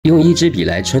用一支笔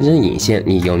来穿针引线，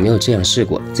你有没有这样试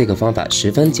过？这个方法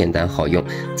十分简单好用。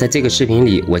在这个视频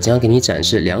里，我将给你展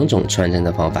示2种穿针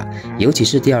的方法，尤其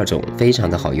是第2种非常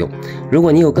的好用。如果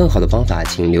你有更好的方法，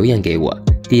请留言给我。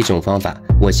第1种方法，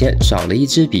我先找了一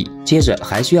支笔，接着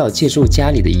还需要借助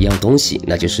家里的一样东西，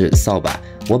那就是扫把。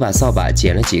我把扫把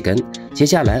剪了几根，接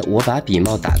下来我把笔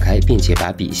帽打开，并且把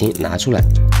笔芯拿出来，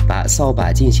把扫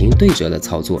把进行对折的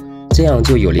操作。这样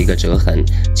就有了一个折痕，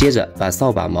接着把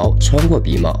扫把毛穿过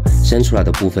笔帽，伸出来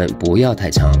的部分不要太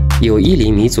长，有1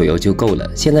厘米左右就够了。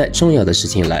现在重要的事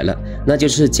情来了，那就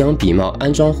是将笔帽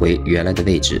安装回原来的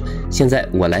位置。现在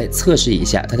我来测试一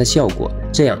下它的效果，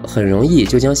这样很容易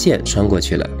就将线穿过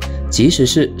去了，即使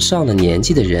是上了年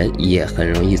纪的人也很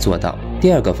容易做到。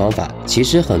第2个方法，其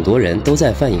实很多人都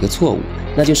在犯一个错误，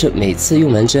那就是每次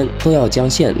用完针都要将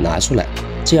线拿出来，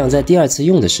这样在第2次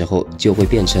用的时候就会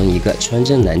变成一个穿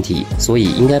针难题，所以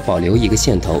应该保留一个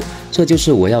线头。这就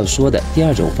是我要说的第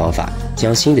2种方法，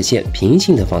将新的线平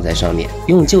行的放在上面，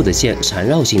用旧的线缠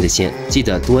绕新的线，记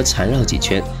得多缠绕几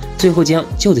圈，最后将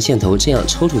旧的线头这样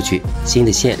抽出去，新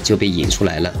的线就被引出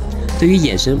来了。对于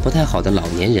眼神不太好的老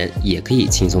年人也可以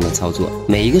轻松的操作。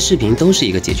每一个视频都是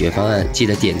一个解决方案，记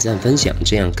得点赞分享，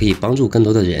这样可以帮助更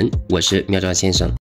多的人。我是妙招先生。